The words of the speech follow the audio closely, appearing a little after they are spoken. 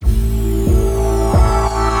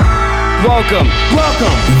Welcome,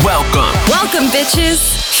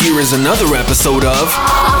 bitches. Here is another episode of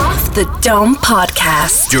Off the Dome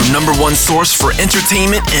Podcast. your number one source for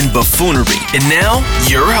entertainment and buffoonery. And now,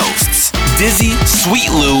 your hosts, Dizzy, Sweet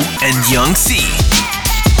Lou, and Young C.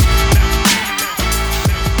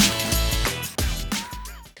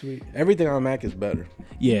 Everything on Mac is better.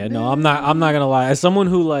 Yeah, no, I'm not gonna lie. As someone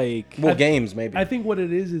who like, Well, games maybe. I think what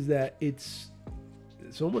it is that it's.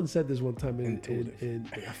 Someone said this one time, and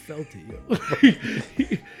I felt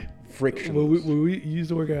it. Friction. when we used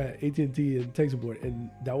to work at AT&T and tech support, and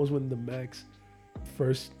that was when the Macs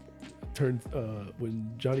first turned.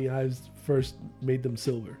 When Johnny Ives first made them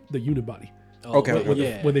silver, the unibody.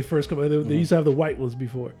 Okay. When they first come out, they used to have the white ones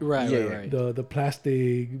before. right, Yeah, right, right. The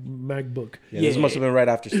plastic MacBook. Yeah, this must have been right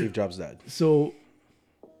after Steve Jobs died. So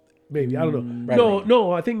maybe I don't know. Right.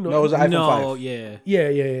 No, I think no. No, it was iPhone No, 5. yeah.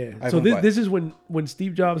 Yeah. So iPhone 5. this is when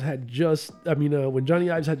Steve Jobs had just. when Johnny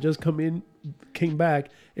Ives had just came back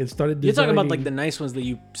and started. You're talking about like designing- the nice ones that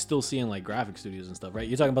you still see in like graphic studios and stuff, right?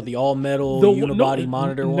 You're talking about the all metal the unibody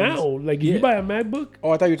monitor ones. now. Like if Yeah. you buy a MacBook,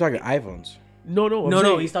 Oh, I thought you were talking iPhones. no, I'm No,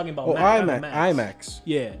 saying- he's talking about Oh, Macs. iMacs.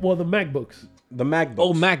 Yeah. well the MacBooks. The MacBooks.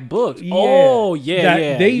 Oh, MacBooks. Yeah. Oh, yeah, That-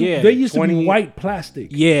 yeah. They yeah. they used to 20 be white plastic.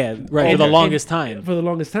 yeah, right. For the Okay. longest time, For the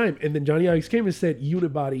longest time, and then Johnny Ives came and said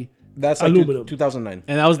unibody. That's like aluminum. 2009.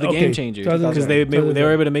 and that was the Okay, game changer 2009. because they were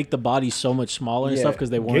 2009. able to make the body so much smaller and Yeah. stuff because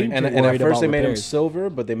they Game weren't And worried at first about they made them repairs. silver,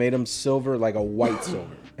 but they made them silver like a white silver.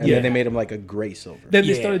 And Yeah. then they made them like a gray silver. Then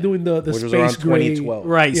they Yeah. started doing the which was space around gray. 2012.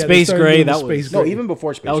 Right, Yeah, they space started gray. doing the That space was No, gray. even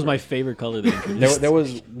before space that was gray. my favorite color. They introduced. There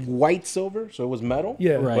was white silver, so it was metal.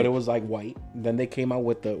 Yeah. Right. But it was like white. Then they came out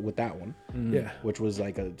with that one, Yeah. which was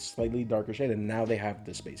like a slightly darker shade, and now they have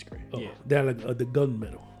the space gray. Oh, they're like the gun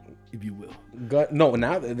metal, if you will. No,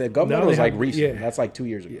 now the gun Now metal they is like have- recent. yeah. That's like 2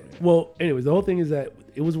 years ago. Well, anyways, the whole thing is that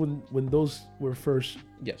it was when those were first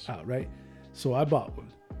Yes. out, right? So I bought one,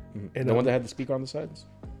 and The one that had the speaker on the sides.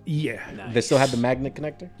 yeah, They still had the magnet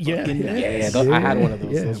connector. yeah, I had one of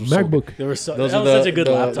those. Yeah, Those were so MacBook. There was so, Those that are was the, such a good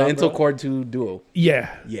the, laptop. the Intel bro. Core 2 Duo. Yeah.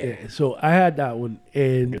 Yeah. So I had that one,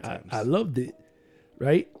 and Good times. I loved it,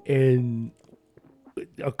 right? And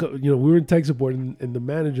we were in tech support, and the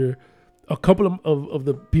manager, a couple of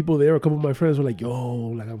the people there, a couple of my friends were like, "Yo,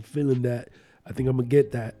 like I'm feeling that. I think I'm gonna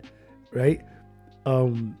get that," right?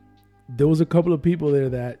 There was a couple of people there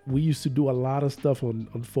that we used to do a lot of stuff on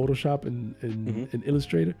Photoshop and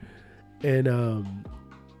Illustrator, and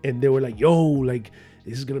they were like, "Yo, like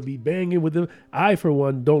this is gonna be banging with them." I, for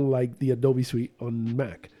one, don't like the Adobe Suite on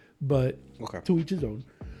Mac, but Okay. to each his own.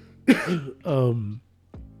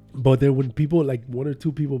 But then when people, like one or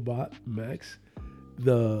two people bought Macs,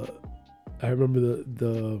 I remember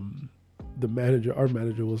the manager, our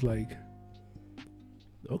manager, was like,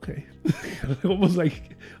 "Okay," almost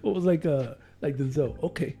like Denzel.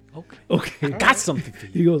 Okay. Got something for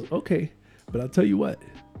you. He goes, "Okay, but I'll tell you what."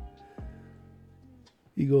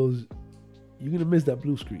 He goes, "You're gonna miss that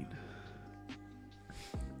blue screen."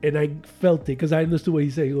 And I felt it because I understood what he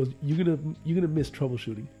said. He goes, "You're gonna miss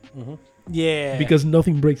troubleshooting Yeah. because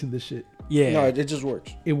nothing breaks in this shit. yeah. No, it just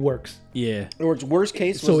works. It works." yeah. It works. Worst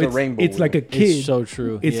case was So the it's rainbow. it's like a kid. It's so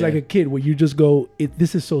true. It's yeah. like a kid where you just go,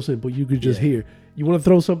 this is so simple. You could just Yeah. hear. You want to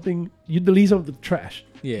throw something, you delete something, trash.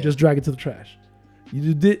 Yeah. Just drag it to the trash.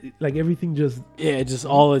 You did like everything just. Yeah, it just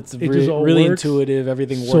all it's It just all really works. intuitive.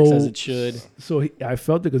 Everything works So- as it should. So I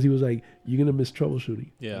felt it because he was like, "You're gonna miss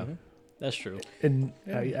troubleshooting," Yeah, that's true. and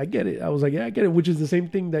I get it. I was like, "Yeah, I get it," which is the same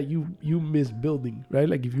thing that you miss building, right?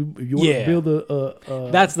 Like if you want Yeah. to build a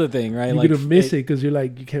That's the thing, right? you're Like gonna miss it because you're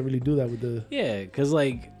like you can't really do that with the. Yeah,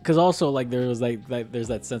 because also like there was like there's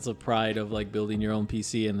that sense of pride of like building your own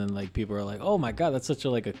PC, and then like people are like, oh my god, that's such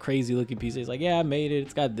a crazy looking PC. It's like, yeah, I made it.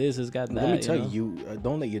 It's got this. It's got that. Let me tell know? you,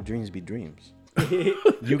 don't let your dreams be dreams.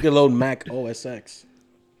 You can load Mac OS X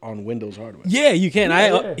on Windows hardware. Yeah, you can.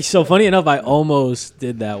 So funny enough, I almost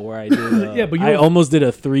did that where I did. Yeah, but you I don't- almost did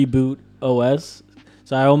a 3-boot OS.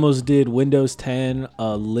 So I almost did Windows 10,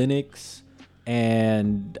 Linux,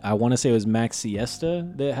 and I want to say it was Mac Siesta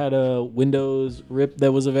that had a Windows RIP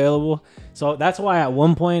that was available. So that's why at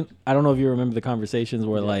one point, I don't know if you remember the conversations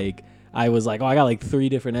where like I was like, oh, I got like 3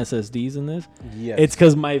 different SSDs in this. Yes. It's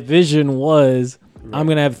because my vision was I'm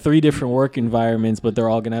going to have 3 different work environments, but they're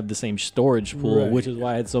all going to have the same storage pool, Right. which is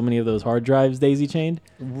why I had so many of those hard drives daisy chained.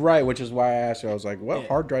 Right, which is why I asked you. I was like, what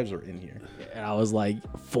hard drives are in here? And I was like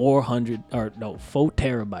 4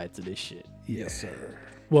 terabytes of this shit. Yes, sir.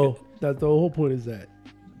 Well, that the whole point is that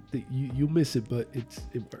you miss it, but it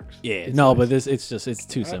works. Yeah, It's no, nice. but it's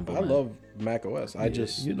too simple. I man. love Mac OS. I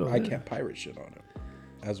just you know I that. can't pirate shit on it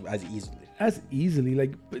as easily. as easily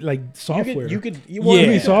like software. You could Yeah.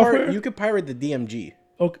 pirate, Software? you could pirate the DMG.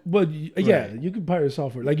 Okay, but yeah, you can pirate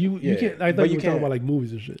software. Like you can't. I but thought you you were talking can't. about like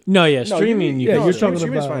movies and shit. No, yeah, No, streaming. You, You yeah, can you're stream. talking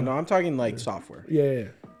streaming's about- fine. No, I'm talking like software. Yeah.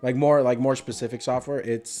 Like more specific software.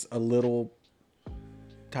 It's a little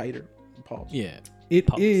tighter. Pause. Yeah. It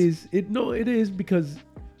Pause. is. It is because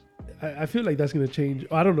I feel like that's gonna change.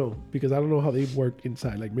 I don't know because I don't know how they work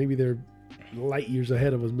inside. Like maybe they're light years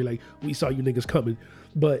ahead of us and be like, we saw you niggas coming.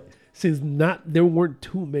 But since there weren't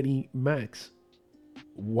too many Macs,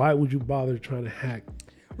 why would you bother trying to hack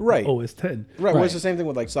Right. OS 10? Right. Well, Right. it's the same thing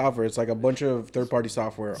with like software. It's like a bunch of third-party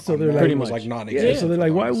software. So on they're Mac like- Pretty was much. like non-existent. Yeah, so they're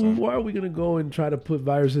like, for the why are we gonna go and try to put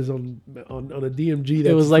viruses on a DMG?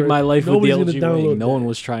 It was like my life with the nobody's LG gonna download Wing. No that. one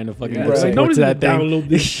was trying to fucking Yeah, Right. it's like support nobody's to gonna that thing. download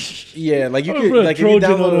this. Yeah, like you I'm could gonna put like a if you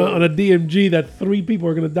Trojan download on a DMG that 3 people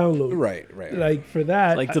are gonna download. right. Like for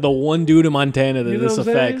that, Like to the one dude in Montana that You know this what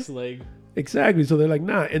I'm saying? affects. Like, exactly. So they're like,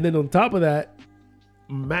 nah. And then on top of that,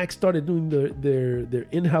 Mac started doing their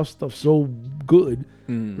in-house stuff so good,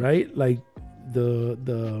 right? Like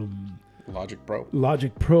the Logic Pro.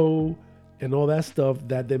 Logic Pro and all that stuff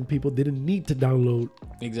that then people didn't need to download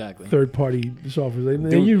exactly. third-party software. And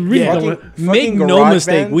Dude, you really yeah. don't Fucking- Make fucking no GarageBand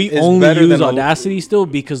mistake, we is only better use than a- Audacity still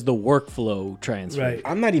because the workflow transfer. Right.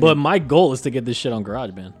 I'm not even. But my goal is to get this shit on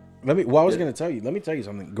GarageBand. Let me tell you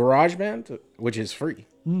something. GarageBand, which is free,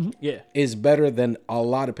 Yeah. is better than a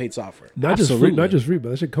lot of paid software. not Absolutely. just free, but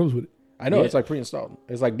that shit comes with it. I know Yeah. it's like pre-installed.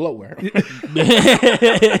 It's like bloatware.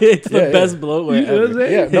 It's the Yeah, best yeah. bloatware You know what I'm ever.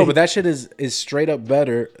 saying? Yeah, no, but that shit is straight up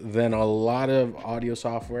better than a lot of audio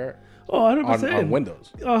software Oh, 100%. on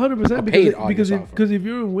Windows. 100% paid because audio because software. if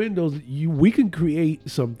you're in Windows, we can create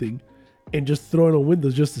something and just throw it on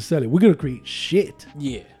Windows just to sell it. We're gonna create shit,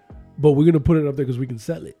 Yeah. but we're gonna put it up there because we can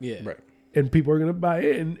sell it. Yeah. Right. And people are gonna buy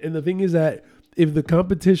it. And the thing is that if the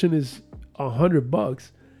competition is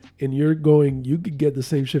 $100 and you could get the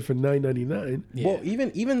same shit for $9.99. Yeah. Well,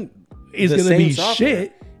 even It's the gonna same be software,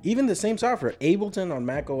 shit. Even the same software, Ableton on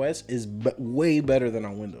Mac OS is way better than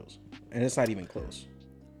on Windows, and it's not even close.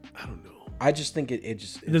 I don't know. I just think it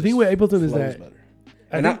The thing with Ableton is flows that better.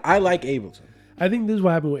 I And think- I like Ableton. I think this is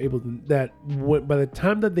what happened with Ableton. That by the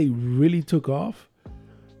time that they really took off,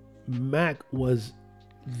 Mac was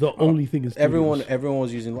the only thing in studios. Everyone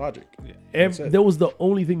was using Logic. That's it. That was the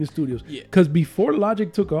only thing in studios. Yeah. Because before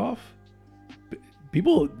Logic took off,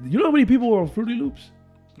 people, you know how many people were on Fruity Loops,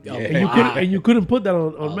 A and you couldn't put that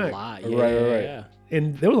on a Mac. lot. Right, Yeah, right, right. yeah.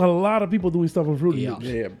 And there was a lot of people doing stuff on Fruity Yeah. Loops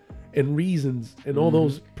Yeah, and Reasons and Mm-hmm. all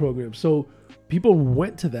those programs. So people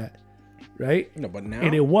went to that, right? no, but now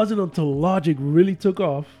And it wasn't until Logic really took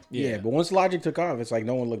off, yeah, but once Logic took off, it's like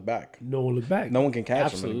no one looked back. no one looked back. No one can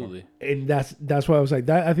catch them anymore. Absolutely. And that's why I was like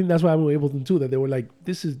that. I think that's why I'm with Ableton too. That they were like,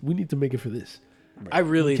 we need to make it for this. I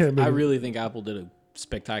really can't make it. think Apple did a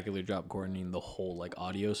spectacular job coordinating the whole like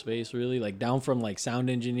audio space, really. Like down from like sound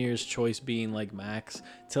engineers' choice being like Max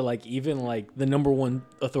to like even like the number one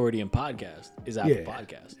authority in podcast is Apple Yeah.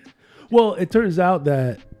 Podcast. Well, it turns out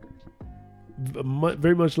that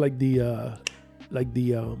very much like the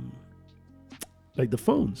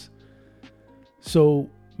phones. So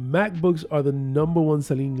MacBooks are the number one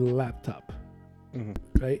selling laptop,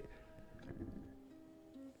 right?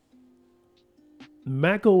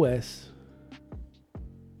 Mac OS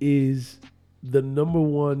is the number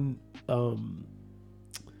one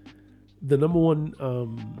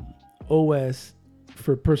OS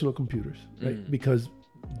for personal computers, right? Because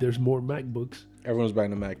there's more MacBooks. Everyone's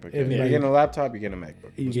buying a MacBook. If Everybody- you're getting a laptop, you're getting a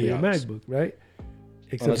MacBook. You Let's get be a honest. MacBook, right?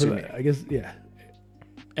 Except Unless for, you're me. I guess, yeah.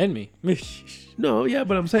 And me. No, yeah,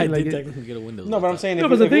 but I'm I saying like did it- technically get a Windows. No, but I'm laptop. saying No, if,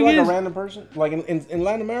 but the if you're thing like is- a random person, like in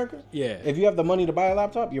Latin America, Yeah. if you have the money to buy a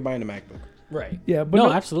laptop, you're buying a MacBook. Right. yeah, but no,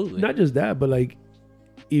 not, absolutely. not just that, but like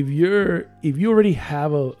if you already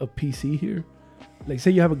have a PC here, like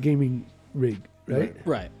say you have a gaming rig, right?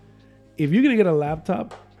 right. If you're gonna get a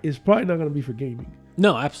laptop, it's probably not gonna be for gaming.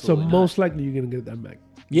 No, So absolutely. not. most likely you're gonna get that Mac.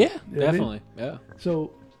 Yeah, what I mean? definitely. Yeah.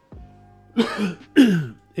 So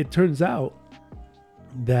it turns out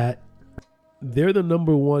that they're the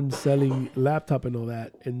number one selling laptop and all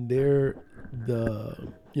that, and they're the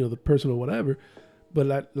personal whatever. But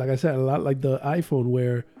like I said, a lot like the iPhone,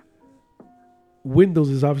 where Windows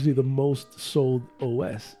is obviously the most sold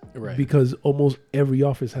OS, Right. because almost every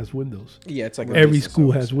office has Windows. Yeah, it's like a Every business school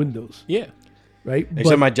office. has Windows, Yeah. right?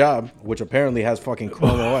 Except my job, which apparently has fucking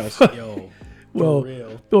Chrome OS. Yo. well, real. you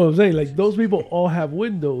know what I'm saying, like those people all have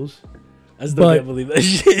Windows. I still But- can't believe that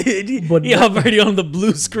shit. but yeah, not- I'm already on the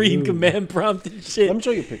blue screen command prompt and shit. Let me show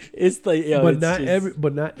you a picture. It's like, yo, but it's not just-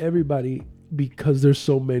 not everybody, because there's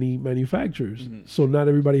so many manufacturers. Mm-hmm. So not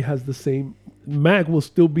everybody has the same. Mac will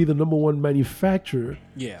still be the number one manufacturer,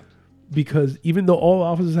 Yeah. because even though all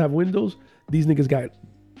offices have Windows, these niggas got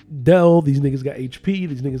Dell. These niggas got HP.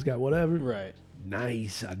 These niggas got whatever. Right.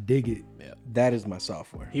 Nice. I dig it. That is my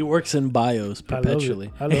software. He works in BIOS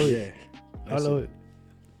perpetually. I love it. Yeah. I love it.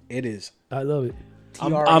 It is. I love it.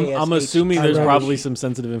 I'm assuming there's I love probably it. some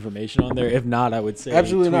sensitive information on there. If not, I would say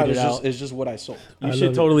Absolutely tweet not. it It's out. just, it's just what I sold. You I should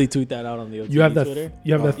love it. totally tweet that out on the OTB You have that. Twitter.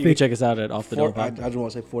 You have that You can thick. check us out at Off the Dome. I Podcast. just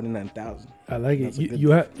want to say 49,000. I like it. That's a good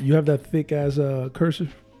You have that thick ass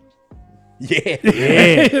cursive. Yeah.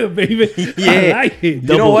 Yeah, baby. Yeah. I like it.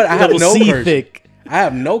 You know what? I have double no C cursor. thick. I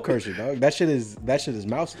have no cursor, dog. That shit is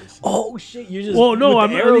mouseless. Oh shit! You just Well, no, with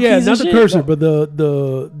I'm the arrow yeah, keys not and the shit? cursor, but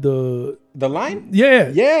the The line?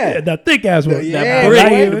 yeah, that thick ass one. Yeah,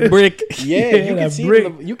 That brick. Yeah, Yeah, you can that see brick.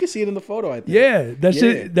 it. You can see it in the photo. I think. Yeah, that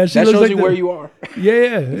shit. That shit shows looks like you the- where you are. Yeah,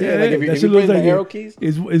 Yeah, like if you- that if shit you looks put in like the arrow keys.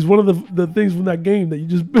 Is one of the things from that game that you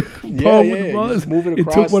just palm Yeah, with yeah. the You ball. just move it took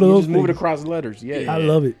across. one of You those just move it things. across letters. Yeah, I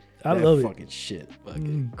love it. I That love it. fucking shit.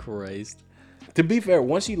 Fucking Christ. To be fair,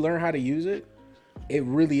 once you learn how to use it, it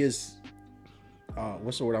really is.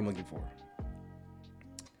 What's the word I'm looking for?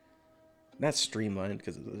 Not streamlined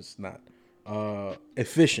because it's not.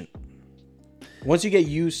 Efficient. Once you get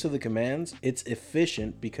used to the commands, it's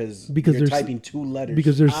efficient because you're there's- typing 2 letters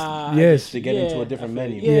Because there's yes, to get into Yeah, a different I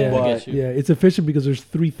feel menu. you. yeah, I But get you. yeah. It's efficient because there's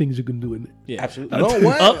 3 things you can do in it. Yeah. absolutely. No,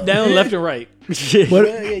 what? Up, down, left, and right. But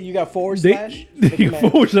Yeah, yeah, you got forward slash. for the you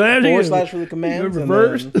command. forward slash, Forward yeah. slash for the commands. and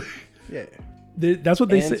reverse. then- yeah. That's what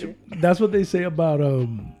they Answer. say. That's what they say about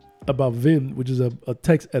Vim, which is a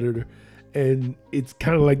text editor, and it's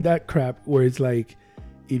kind of like that crap where it's like,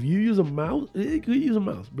 if you use a mouse, it could use a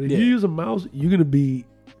mouse, but if you Yeah. use a mouse, you're gonna be,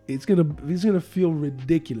 it's gonna feel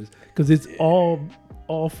ridiculous because it's all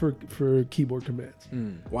for keyboard commands.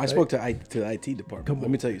 Well, I spoke to the IT department. Let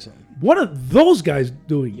me tell you something. What are those guys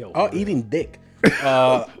doing? Yo. Oh, eating dick.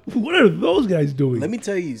 What are those guys doing? Let me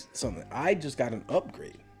tell you something. I just got an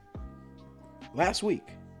upgrade last week.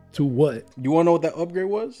 To what? You want to know what that upgrade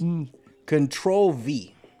was? Control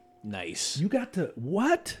V. Nice. You got to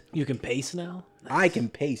what? You can paste now? I can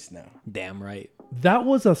paste now. Damn right. That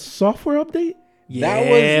was a software update. That Yeah,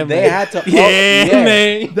 was they man. had to. Yeah,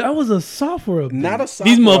 man. That was a software update. Not a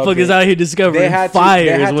software These motherfuckers update. out here discovering fire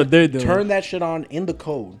is what they're doing. Turn that shit on in the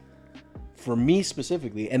code for me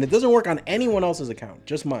specifically, and it doesn't work on anyone else's account,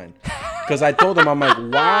 just mine. Because I told them, I'm like,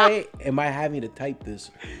 why am I having to type this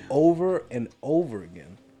over and over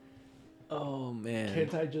again? Oh man.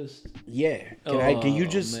 Can't I just? Yeah, can you Oh,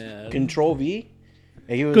 just man. Control V?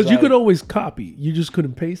 And he was Because you like, could always copy. You just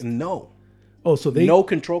couldn't paste. no, Oh, so they no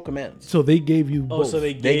control commands. So they gave you. Oh, both. so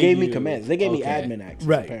they They gave me you- commands. They gave me okay. admin access.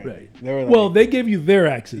 right, apparently. right. They were like, Well, they gave you their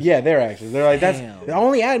access. yeah, they're actually. They're like, that's Damn. the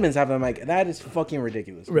only admins have them. I'm like, that is fucking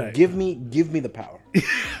ridiculous. Right. Give me the power.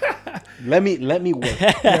 let me work.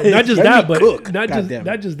 Not just Let that, me but cook. not Goddamn just it.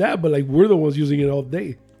 not just that, but like we're the ones using it all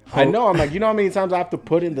day. I know. I'm like, you know how many times I have to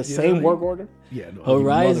put in the same like- work order? Yeah, no.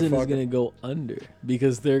 Horizon is motherfucker. gonna go under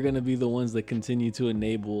because they're geyonna be the ones that continue to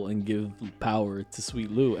enable and give power to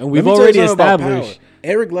Sweet Lou, and we've Let me tell you already something about established. power.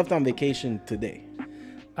 Eric left on vacation today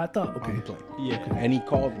I thought. on the Okay, plane. Yeah. And he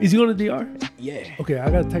called me. is he going to DR? Yeah. Okay, I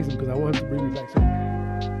gotta text him because I want him to bring me back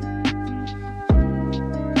soon.